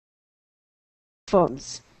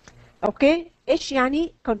forms. اوكي، ايش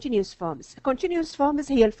يعني continuous forms؟ continuous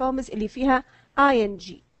forms هي الفورمز اللي فيها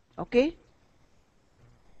ing. اوكي،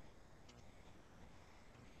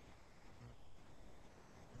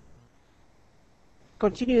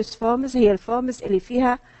 continuous forms هي الفورمز اللي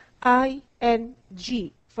فيها ing.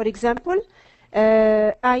 For example,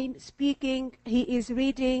 I'm speaking, he is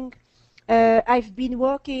reading, I've been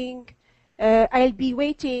working, I'll be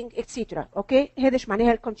waiting, etc. اوكي، هذا ايش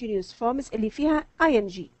معناها continuous forms اللي فيها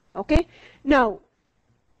ing. اوكي، now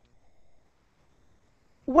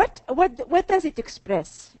what does it express؟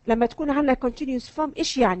 لما تكون عندنا continuous form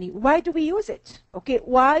ايش يعني؟ why do we use it؟ اوكي،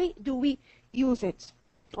 why do we use it؟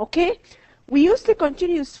 اوكي، we use the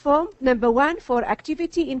continuous form number 1 for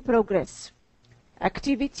activity in progress.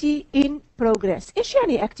 activity in progress. ايش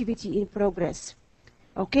يعني activity in progress؟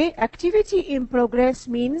 okay, activity in progress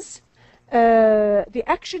means the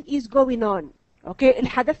action is going on. okay,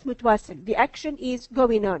 الحدث متواصل. the action is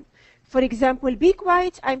going on. for example, be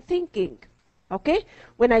quiet, I'm thinking. okay,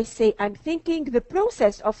 when I say I'm thinking, the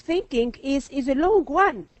process of thinking is a long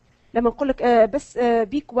one. لما نقول لك بس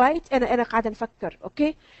be quiet أنا قاعدة نفكر.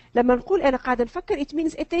 okay, لما نقول أنا قاعدة نفكر it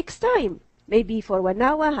means it takes time, maybe for 1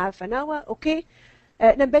 hour, half an hour. okay,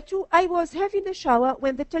 number 2, I was having a shower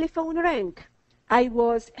when the telephone rang. I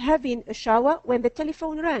was having a shower when the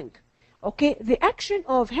telephone rang. okay, the action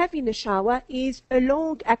of having a shower is a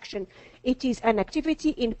long action. it is an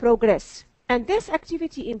activity in progress, and this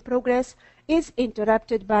activity in progress is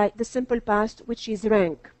interrupted by the simple past, which is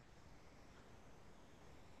rang.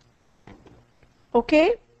 okay,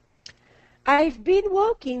 I've been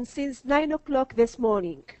working since 9 o'clock this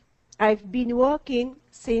morning. I've been working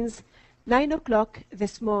since 9 o'clock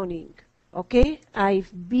this morning. okay,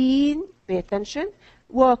 I've been, pay attention,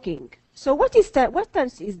 working. so what is that? What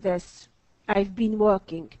tense is this? I've been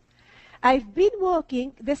working. I've been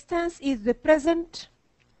working, this tense is the present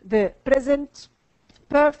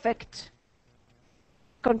perfect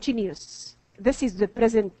continuous. this is the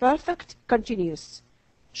present perfect continuous.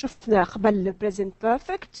 شفنا قبل the present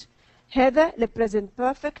perfect، هذا the present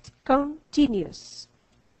perfect continuous.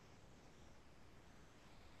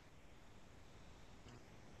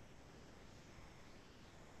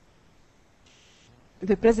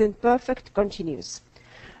 the present perfect continuous.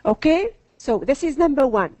 okay, so this is number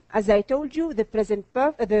 1. as I told you, the present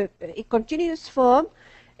the continuous form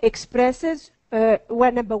expresses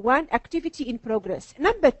number 1, activity in progress.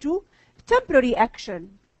 number 2, temporary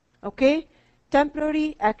action. okay,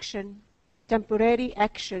 temporary action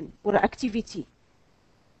or activity.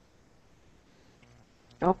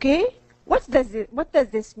 okay, what does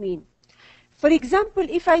this mean? for example,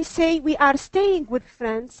 if I say we are staying with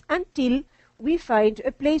friends until we find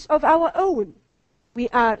a place of our own. we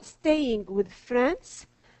are staying with friends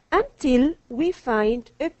until we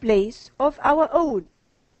find a place of our own.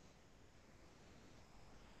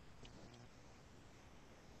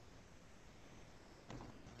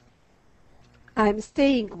 I'm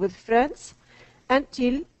staying with friends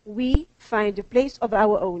until we find a place of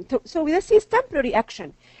our own. So this is temporary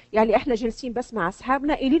action. يعني احنا جالسين بس مع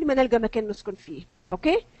اصحابنا الين ما نلقى مكان نسكن فيه.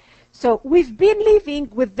 okay, so we've been living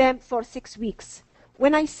with them for 6 weeks.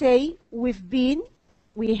 when I say we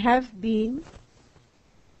have been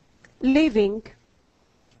living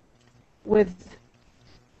with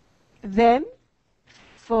them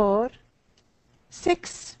for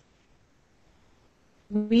 6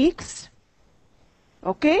 weeks.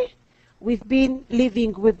 okay, we've been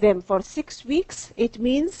living with them for 6 weeks. it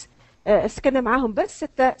means سكننا معاهم بس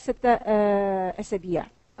 6 أسابيع.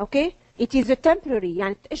 okay, it is a temporary.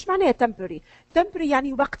 يعني ايش معناها temporary؟ temporary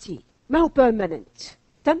يعني وقتي، ما هو permanent.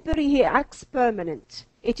 temporary هي عكس permanent.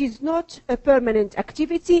 it is not a permanent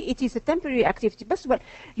activity, it is a temporary activity بس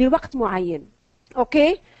لوقت معين.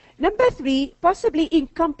 okay, number 3, possibly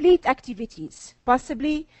incomplete activities.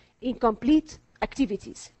 possibly incomplete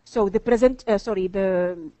activities. so the present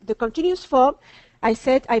the continuous form, I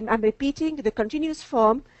said I'm repeating, the continuous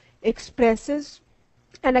form expresses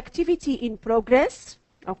an activity in progress.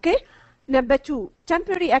 okay, number 2,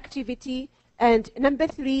 temporary activity, and number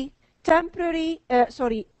 3, temporary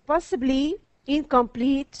possibly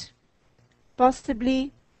incomplete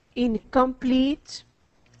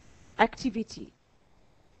activity.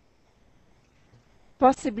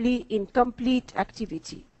 possibly incomplete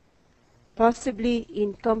activity. possibly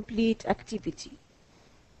incomplete activity.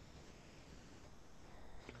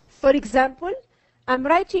 for example, I'm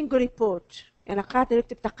writing a report. أنا قاعدة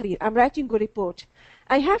نكتب تقرير. I'm writing a report.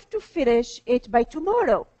 I have to finish it by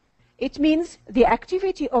tomorrow. It means the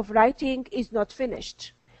activity of writing is not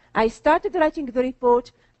finished. I started writing the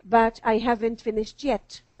report, but I haven't finished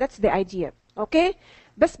yet. That's the idea. okay,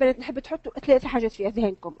 بس بنات نحب تحطوا 3 حاجات في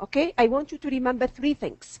ذهنكم. اوكي I want you to remember 3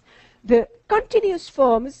 things. The continuous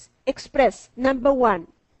forms express number 1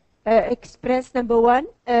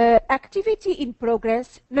 activity in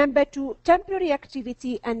progress, number 2 temporary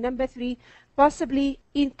activity, and number 3 possibly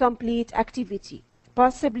incomplete activity.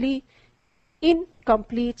 Possibly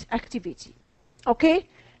incomplete activity. Okay,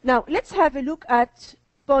 now let's have a look at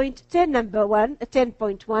point 10 number 1,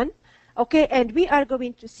 10.1. Okay, and we are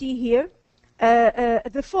going to see here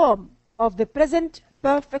the form of the present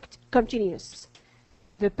perfect continuous.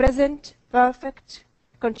 The present perfect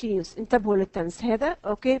continuous. انتبهوا للتنس هذا.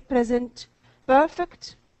 Okay, present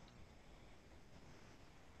perfect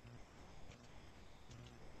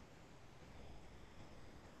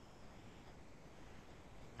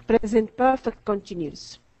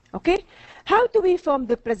continuous. Okay, how do we form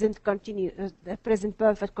the present continuous, the present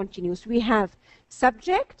perfect continuous? We have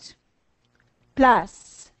subject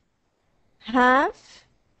plus have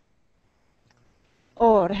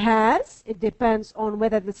or has. It depends on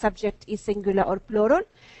whether the subject is singular or plural.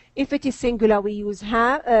 If it is singular, we use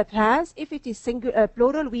has. If it is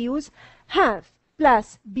plural, we use have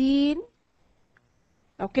plus been.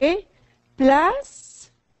 Okay,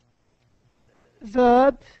 plus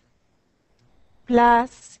verb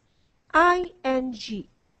plus ing.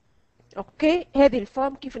 Okay, هذه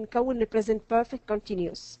الفورم كيف نكون ال present perfect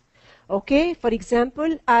continuous. Okay, for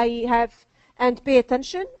example, I have, and pay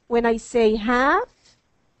attention, when I say have,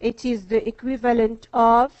 it is the equivalent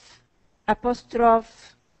of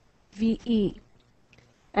apostrophe VE.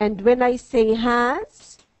 And when I say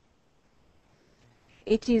has,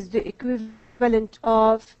 it is the equivalent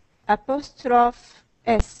of apostrophe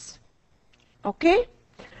S. Okay?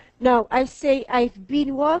 Now I say I've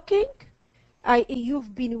been working,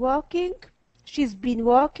 you've been working, she's been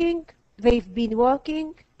working, they've been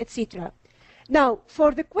working, etc. Now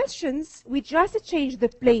for the questions, we just change the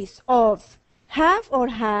place of have or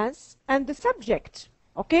has and the subject.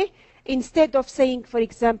 Okay? Instead of saying, for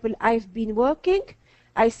example, I've been working,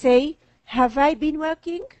 I say, have I been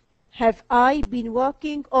working? Have I been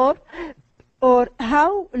working? Or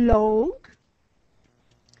how long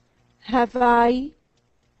have I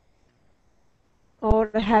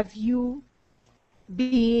or have you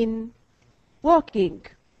been working?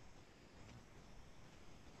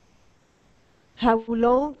 How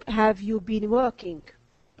long have you been working?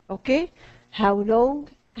 Okay? How long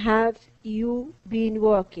have you been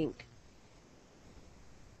working?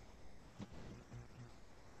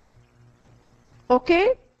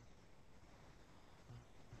 Okay?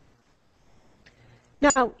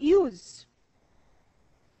 Now use.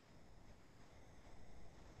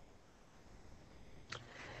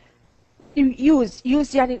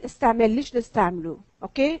 Use يعني نستعمل. ليش نستعمله؟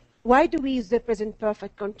 Okay? Why do we use the present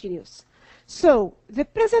perfect continuous? So the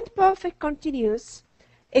present perfect continuous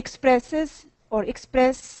expresses or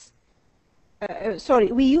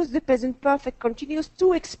we use the present perfect continuous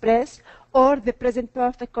to express, or the present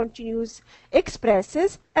perfect continuous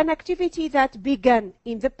expresses an activity that began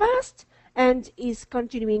in the past and is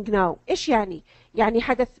continuing now. إيش يعني؟ يعني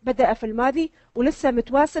حدث بدأ في الماضي ولسه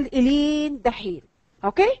متواصل إلين دحين.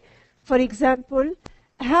 Okay? For example,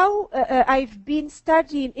 how I've been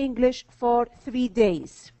studying English for 3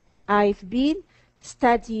 days. I've been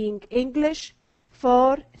studying English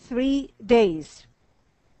for 3 days.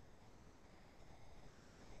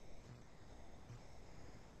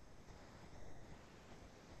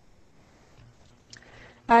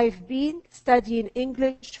 I've been studying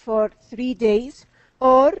English for 3 days.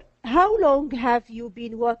 Or how long have you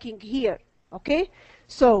been working here? Okay,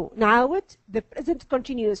 so now the present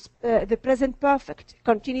continuous, the present perfect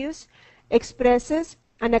continuous expresses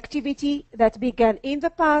an activity that began in the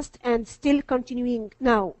past and still continuing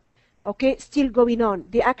now. Okay, still going on.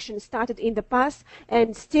 The action started in the past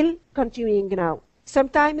and still continuing now.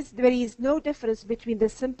 Sometimes there is no difference between the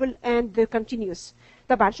simple and the continuous.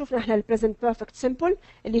 طبعا شفنا احنا ال present perfect simple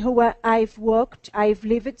اللي هو I've worked, I've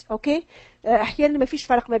lived. Okay, احيانا ما فيش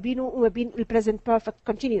فرق ما بينه وما بين ال present perfect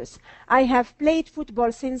continuous. I have played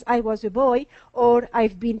football since I was a boy, or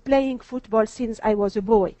I've been playing football since I was a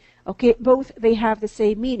boy. Okay, both they have the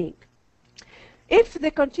same meaning. If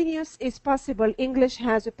the continuous is possible, English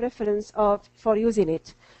has a preference for using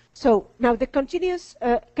it. So now the continuous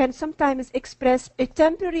can sometimes express a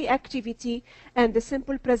temporary activity and the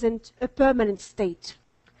simple present a permanent state.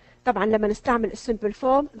 طبعا لما نستعمل simple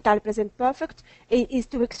form بتاع present perfect is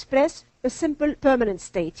to express a simple permanent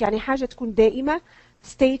state. يعني حاجة تكون دائمة,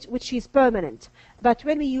 state which is permanent. But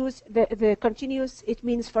when we use the continuous, it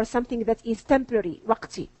means for something that is temporary,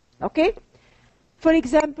 وقتي. Okay? For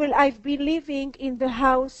example, I've been living in the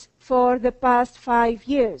house for the past 5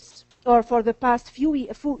 years. or for the past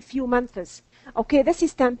few months. Okay, this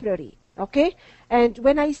is temporary. Okay, and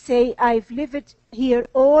when I say I've lived here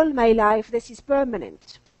all my life, this is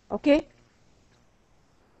permanent. Okay.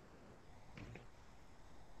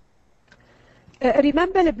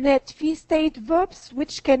 Remember البنات في state verbs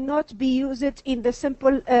which cannot be used in the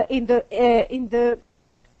simple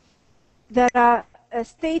there are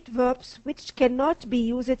state verbs which cannot be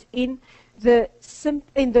used in the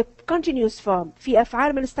continuous form. في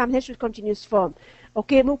أفعال ما نستعملهاش في continuous form.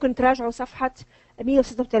 Okay, ممكن تراجعوا صفحة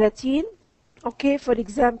 136. Okay, for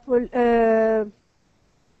example,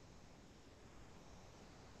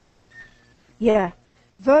 yeah,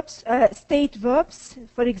 verbs, state verbs,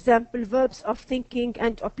 for example, verbs of thinking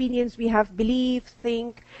and opinions. We have believe,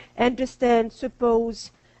 think, understand,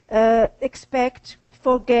 suppose, expect,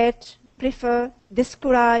 forget, prefer,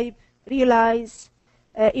 describe, realize,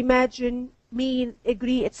 imagine, mean,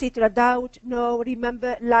 agree, etc., doubt, know,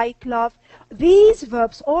 remember, like, love. These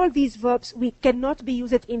verbs, all these verbs, we cannot be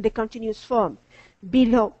used in the continuous form.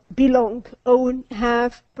 Belong, own,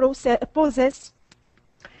 have, possess,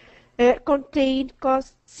 contain,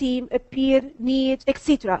 cause, seem, appear, need,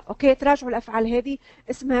 etc. Okay, تراجعوا الأفعال هذه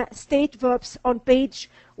اسمها state verbs on page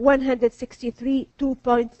 163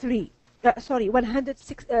 2.3. Sorry,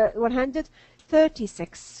 136.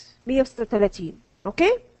 136.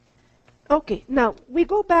 Okay? Okay, now we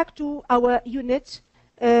go back to our unit,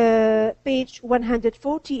 page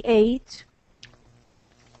 148.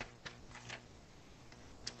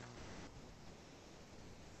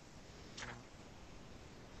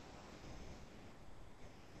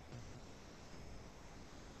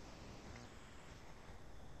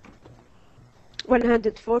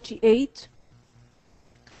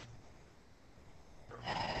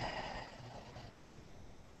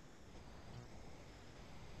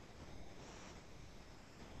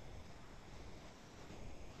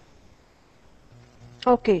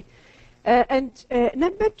 Okay, and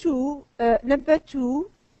number two, a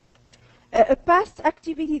past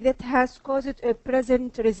activity that has caused a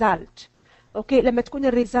present result. Okay, لما تكون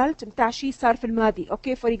الريزلت متاع شيء صار في الماضي.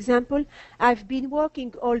 Okay, for example, I've been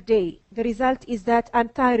working all day. The result is that I'm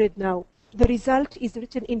tired now. The result is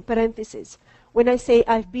written in parentheses. When I say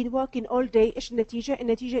I've been working all day, إيش النتيجة؟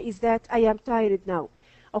 النتيجة is that I am tired now.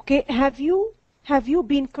 Okay, have you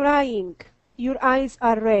been crying? Your eyes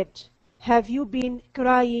are red. Have you been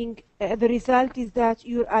crying? The result is that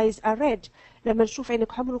your eyes are red. لما نشوف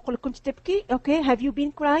عينك حمر نقول كنت تبكي. Okay, have you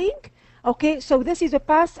been crying? Okay, so this is a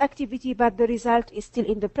past activity, but the result is still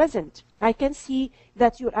in the present. I can see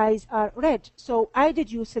that your eyes are red. So I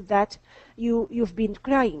deduce that you've been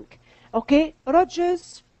crying. Okay, Roger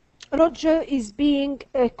is being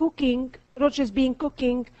cooking. Roger's being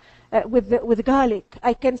cooking with garlic.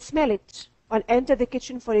 I can smell it. I'll enter the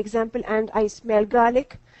kitchen, for example, and I smell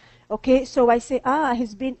garlic. Okay, so I say,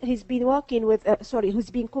 he's been working with,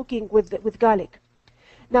 he's been cooking with garlic.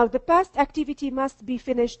 Now, the past activity must be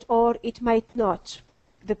finished or it might not.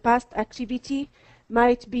 The past activity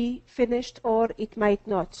might be finished or it might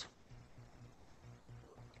not.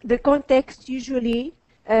 The context usually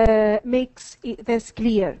makes this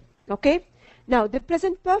clear. Okay? Now, the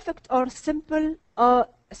present perfect or simple or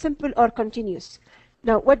continuous.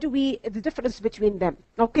 Now, the difference between them?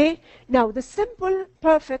 Okay? Now, the simple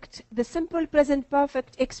present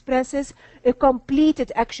perfect expresses a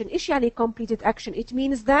completed action. إيش يعني completed action? It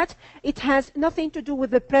means that it has nothing to do with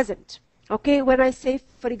the present. Okay? When I say,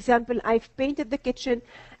 for example, I've painted the kitchen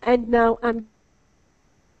and now I'm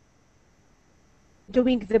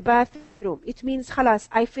doing the bathroom. It means خلاص,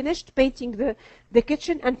 I finished painting the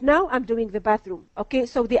kitchen and now I'm doing the bathroom. Okay?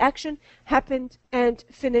 So the action happened and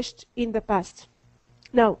finished in the past.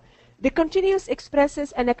 Now, the continuous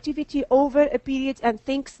expresses an activity over a period and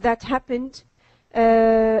things that happened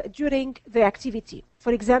during the activity.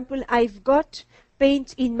 For example, I've got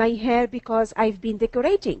paint in my hair because I've been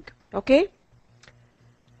decorating. Okay?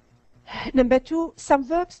 Number two, some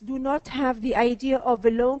verbs do not have the idea of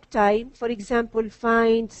a long time. For example,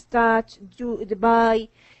 find, start, do, buy,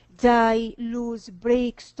 die, lose,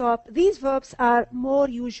 break, stop. These verbs are more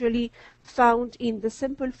usually found in the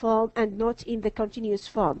simple form and not in the continuous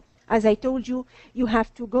form. As I told you, you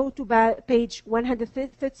have to go to page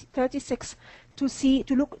 136 to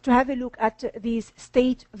have a look at these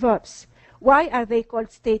state verbs. Why are they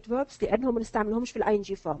called state verbs? لأنهم نستعملهمش في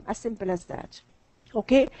ing form. As simple as that.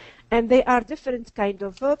 Okay, and they are different kind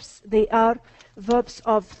of verbs. They are verbs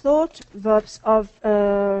of thought, verbs of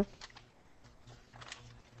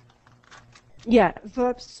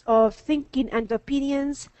verbs of thinking and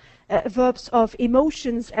opinions, verbs of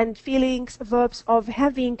emotions and feelings, verbs of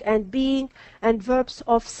having and being, and verbs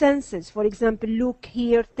of senses. For example, look,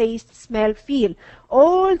 hear, taste, smell, feel.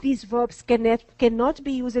 All these verbs cannot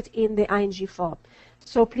be used in the ing form.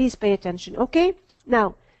 So please pay attention, okay?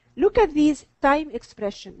 Now, look at these time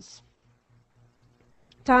expressions.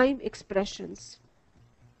 Time expressions.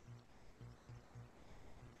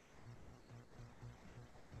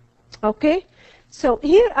 Okay? So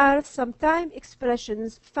here are some time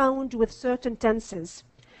expressions found with certain tenses.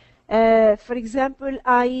 For example,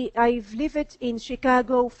 I've lived in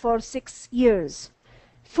Chicago for 6 years.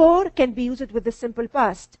 For can be used with the simple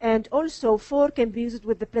past, and also for can be used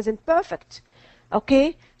with the present perfect.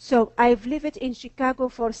 Okay, so I've lived in Chicago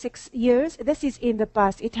for 6 years. This is in the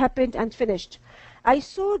past. It happened and finished. I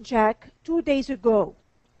saw Jack 2 days ago.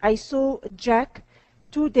 I saw Jack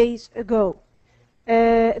 2 days ago.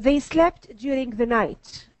 They slept during the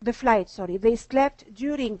night. The flight, sorry. They slept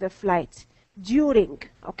during the flight. During,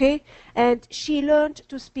 okay? And she learned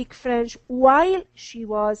to speak French while she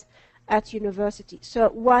was at university. So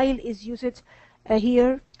while is used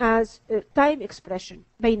here as a time expression.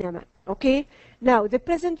 بينما, okay? Now, the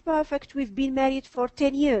present perfect, we've been married for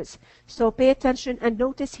 10 years. So pay attention and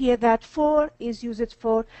notice here that for is used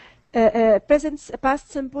for present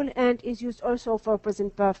past simple and is used also for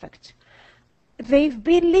present perfect. They've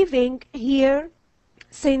been living here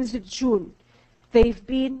since June. They've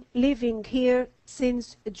been living here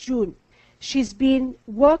since June. She's been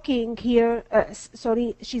working here,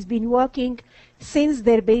 she's been working since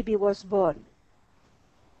their baby was born.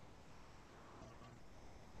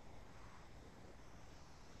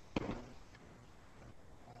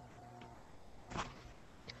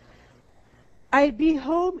 I'll be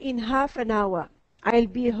home in half an hour. I'll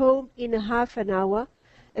be home in half an hour.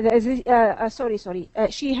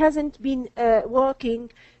 She hasn't been working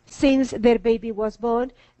since their baby was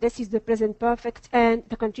born. This is the present perfect and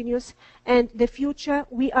the continuous. And the future,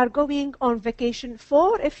 we are going on vacation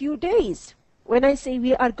for a few days. When I say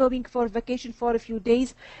we are going for vacation for a few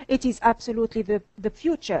days, it is absolutely the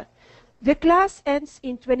future. The class ends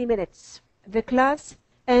in 20 minutes. The class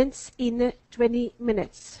ends in 20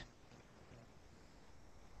 minutes.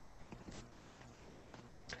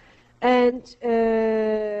 And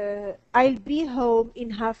I'll be home in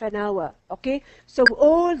half an hour. Okay, so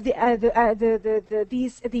all these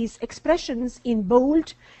expressions in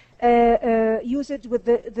bold use it with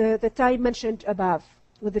the time mentioned above,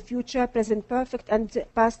 with the future, present perfect, and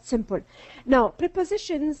past simple. Now,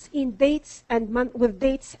 prepositions in dates and with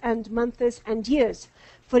dates and months and years.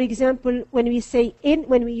 For example, when we say in,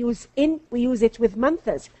 when we use in, we use it with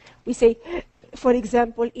months. We say, for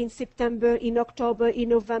example, in September, in October, in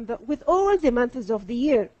November, with all the months of the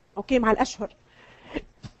year. Okay, مع الأشهر.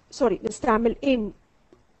 Sorry, نستعمل in.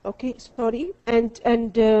 Okay, sorry. And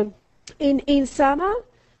in summer,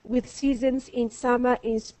 with seasons in summer,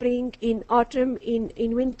 in spring, in autumn,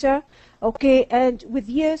 in winter. Okay, and with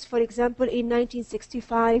years, for example, in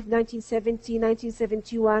 1965, 1970,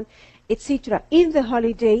 1971, etc. In the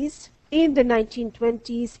holidays, in the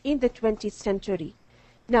 1920s, in the 20th century.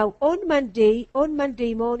 Now, on Monday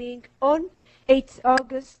morning, on 8th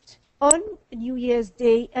August, on New Year's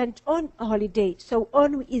Day, and on a holiday. So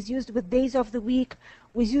on is used with days of the week,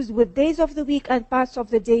 was used with days of the week and parts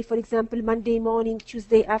of the day. For example, Monday morning,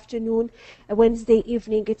 Tuesday afternoon, Wednesday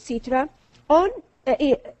evening, etc. On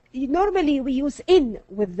normally we use in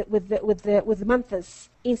with months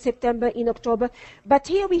in September, in October, but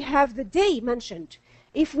here we have the day mentioned.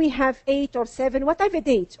 If we have 8 or 7, whatever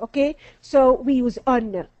date, okay? So we use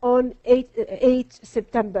on 8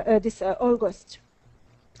 September, this August,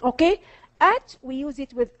 okay? At, we use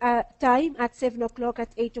it with time at 7 o'clock, at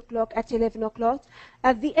 8 o'clock, at 11 o'clock.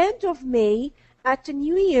 At the end of May, at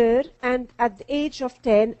New Year, and at the age of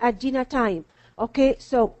 10, at dinner time, okay?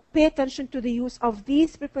 So pay attention to the use of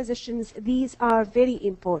these prepositions. These are very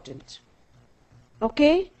important,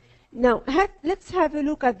 okay? Now, let's have a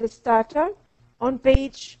look at the starter. On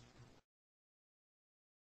page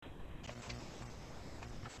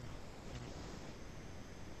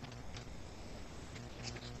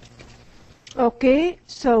okay,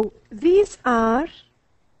 so these are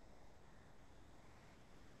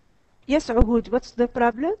yes عهود. What's the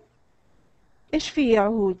problem? إيش في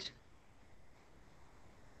عهود؟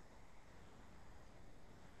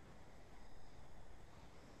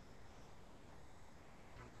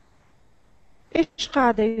 إيش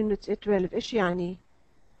قاعده unit 12 إيش يعني؟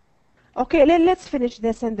 Okay, let's finish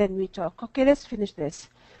this and then we talk. Okay, let's finish this.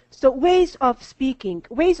 So ways of speaking.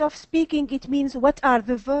 Ways of speaking, it means what are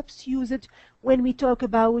the verbs used when we talk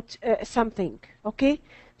about something. Okay,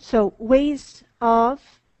 so ways of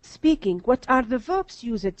speaking. What are the verbs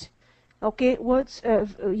used Okay, words,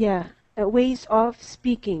 ways of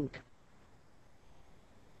speaking.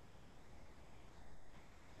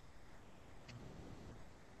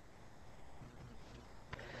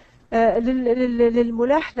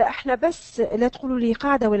 للملاحظة احنا بس لا تقولوا لي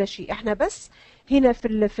قاعدة ولا شيء، احنا بس هنا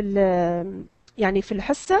يعني في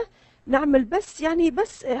الحصة نعمل بس يعني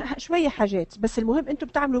بس شوية حاجات، بس المهم انتم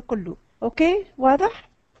بتعملوا كله. اوكي واضح؟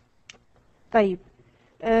 طيب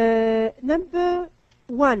number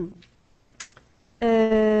 1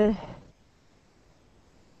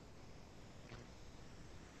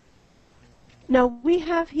 now we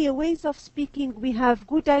have here ways of speaking. We have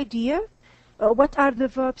good idea. What are the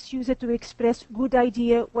verbs used to express good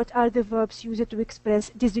idea? What are the verbs used to express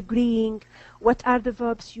disagreeing? What are the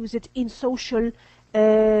verbs used in social,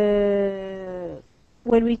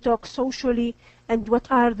 when we talk socially? And what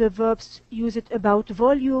are the verbs used about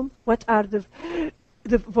volume? What are the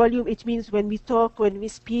volume? It means when we talk, when we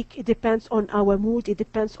speak, it depends on our mood, it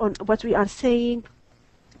depends on what we are saying,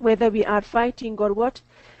 whether we are fighting or what.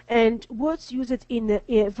 And words used in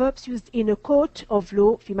verbs used in a court of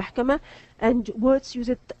law في محكمة, and words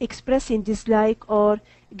used expressing dislike or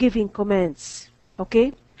giving commands.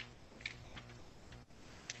 Okay?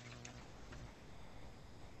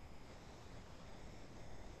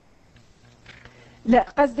 لا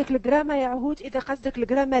قصدك الجراما يا عهود؟ إذا قصدك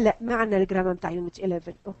الجراما لا، ما عندنا الجراما بتاع يونت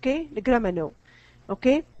 11. أوكي؟ الجراما نو.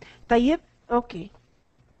 أوكي؟ طيب أوكي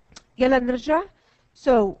يلا نرجع.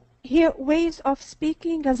 So here ways of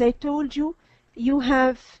speaking, as I told you, you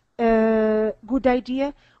have a good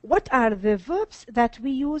idea. What are the verbs that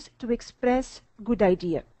we use to express good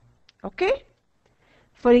idea? Okay?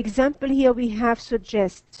 For example, here we have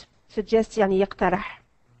suggest. Suggest يعني يقترح.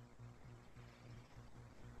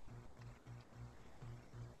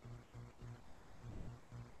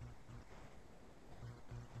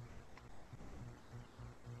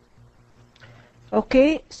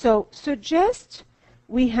 Okay, so suggest,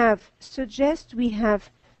 we have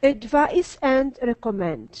advise and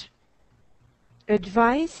recommend.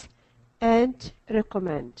 Advise and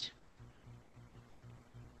recommend.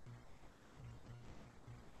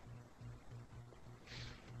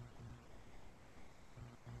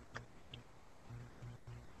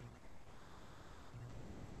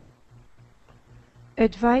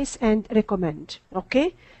 Advise and recommend.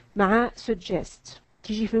 Okay, مع suggest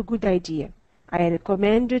تيجي في good idea. I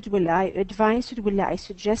recommended, will I advised, will I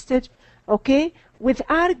suggested. Okay, with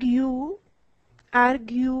argue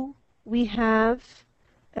we have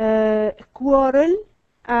quarrel.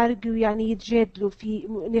 argue يعني يتجادلوا في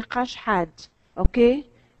نقاش حاد. Okay,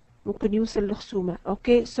 ممكن يوصل لخصومة.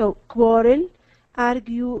 Okay, so quarrel,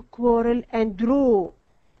 argue, quarrel and row.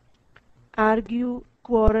 argue,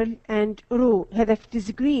 quarrel and row. هذا في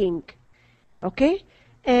disagreeing. Okay,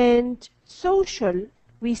 and social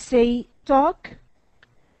we say talk,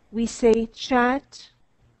 we say chat,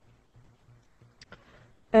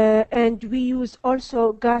 and we use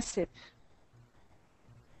also gossip.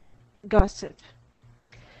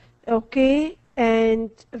 Okay,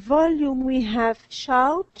 and volume we have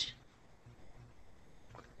shout,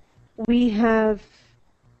 we have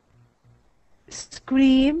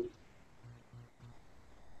scream,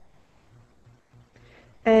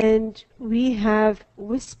 and we have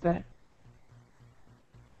whisper.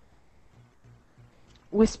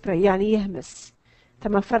 whisper يعني يهمس.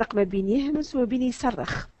 تمام، فرق ما بين يهمس وما بين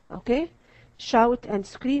يصرخ. اوكي، shout and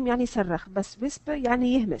scream يعني يصرخ، بس whisper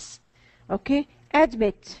يعني يهمس. اوكي،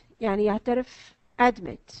 admit يعني يعترف.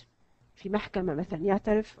 admit في محكمة مثلا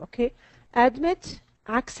يعترف. اوكي، admit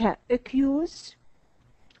عكسها accuse.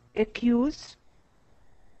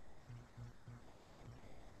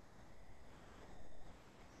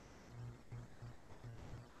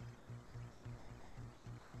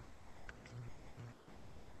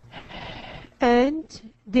 and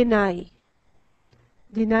deny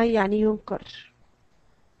يعني ينكر.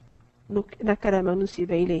 نكر ما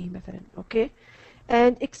نسب إليه مثلا. okay,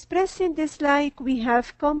 and expressing dislike we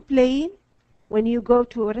have complain. When you go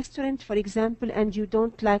to a restaurant for example and you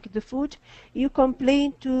don't like the food, you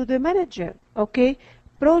complain to the manager. okay,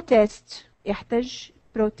 protest يحتج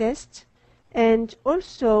protest, and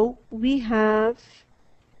also we have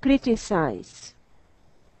criticize.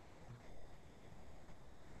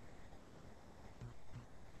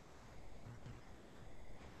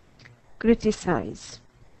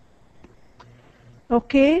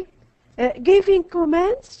 Okay, giving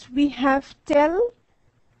commands we have tell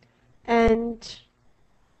and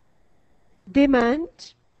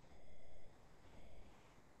demand,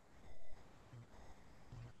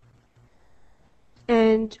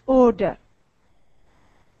 and order.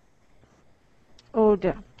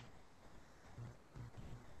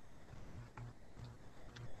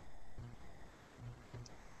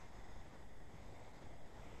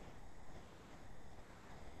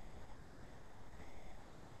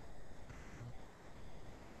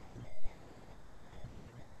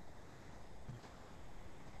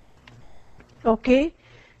 Okay,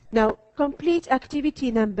 now complete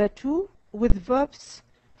activity number 2 with verbs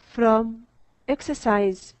from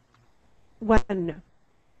exercise 1.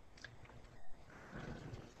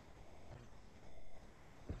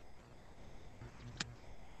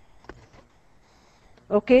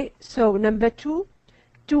 Okay, so number 2,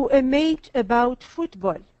 to a mate about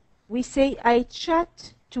football. We say I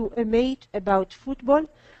chat to a mate about football,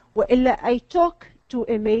 وإلا I talk to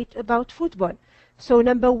a mate about football. So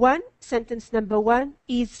number 1, sentence number 1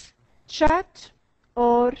 is chat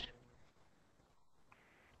or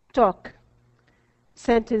talk.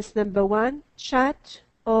 Sentence number 1, chat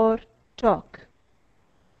or talk.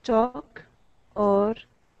 Talk or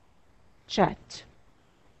chat.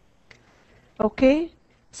 Okay?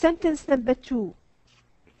 Sentence number 2.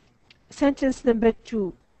 Sentence number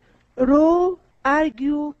 2. Row,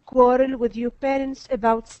 argue, quarrel with your parents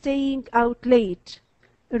about staying out late.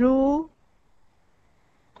 Row,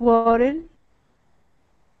 quarrel,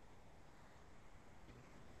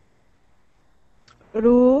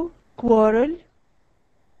 row, quarrel,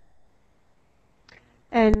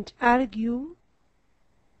 and argue,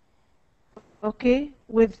 okay,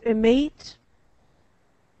 with a mate,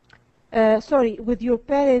 with your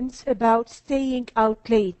parents about staying out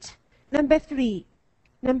late. Number 3.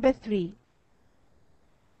 Number 3.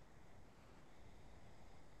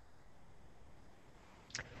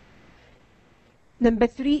 Number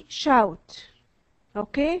 3, shout.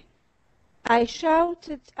 Okay? I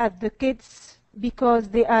shouted at the kids because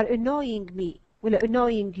they are annoying me. Well,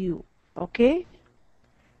 annoying you. Okay?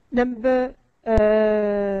 Number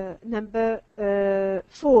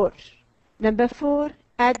 4. Number 4,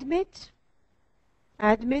 admit.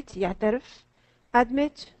 Admit, يعترف.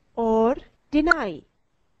 Admit or deny.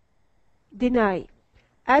 Deny.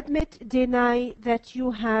 Admit, deny that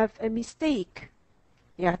you have a mistake.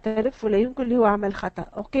 يعترف ولا ينكر اللي هو عمل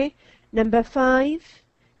خطأ. Okay? Number 5,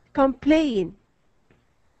 complain.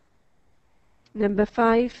 Number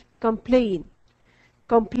 5, complain.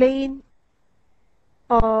 Complain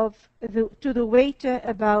to the waiter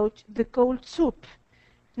about the cold soup.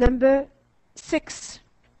 Number 6.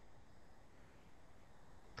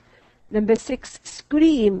 Number 6,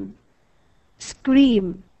 scream.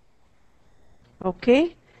 Scream.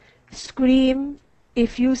 Okay? Scream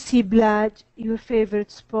if you see blood, your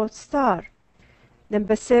favorite sports star.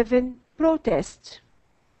 Number 7, protest.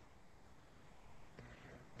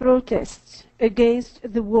 Protest against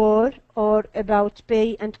the war or about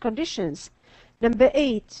pay and conditions. Number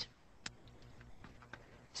 8,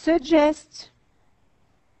 suggest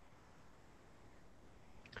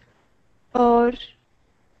or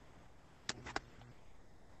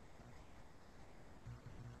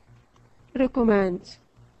recommend.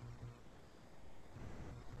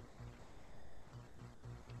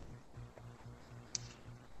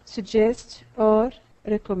 Suggest or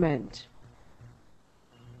recommend.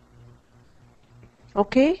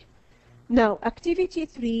 Okay? Now, activity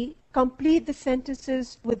 3, complete the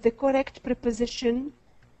sentences with the correct preposition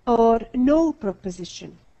or no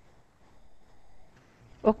preposition.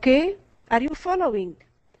 Okay? Are you following?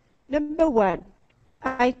 Number 1,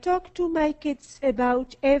 I talk to my kids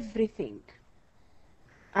about everything.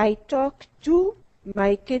 I talk to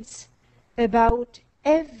my kids about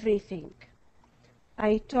everything.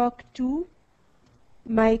 I talk to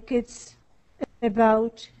my kids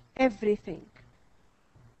about everything.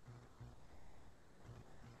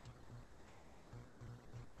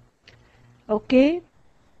 Okay?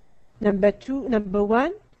 Number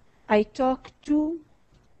 1, I talk to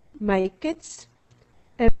my kids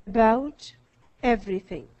about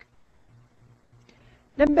everything.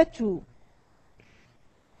 Number 2,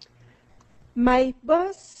 my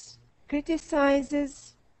boss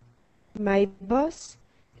criticizes me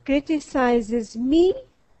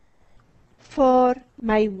for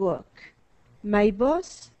my work. My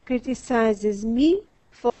boss criticizes me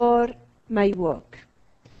for my work.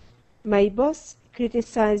 My boss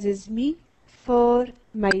criticizes me for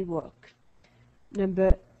my work.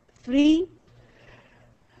 Number 3,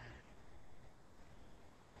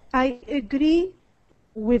 I agree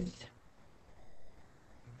with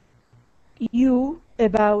you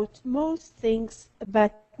about most things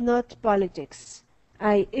but not politics.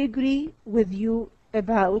 I agree with you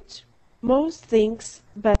about most things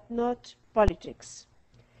but not politics.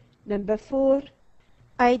 Number 4,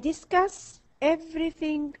 I discuss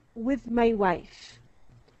everything with my wife.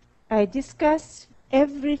 I discuss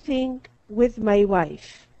everything with my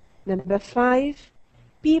wife. Number 5,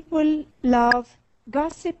 people love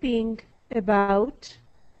gossiping about.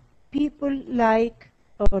 People like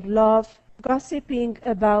or love gossiping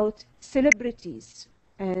about celebrities.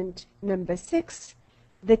 And number 6,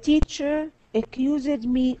 the teacher accused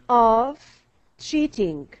me of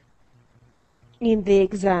cheating in the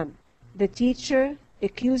exam. The teacher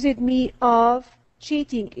accused me of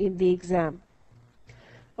cheating in the exam.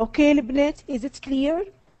 Okay البنات, is it clear?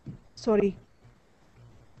 Sorry.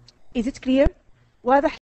 Is it clear? واضح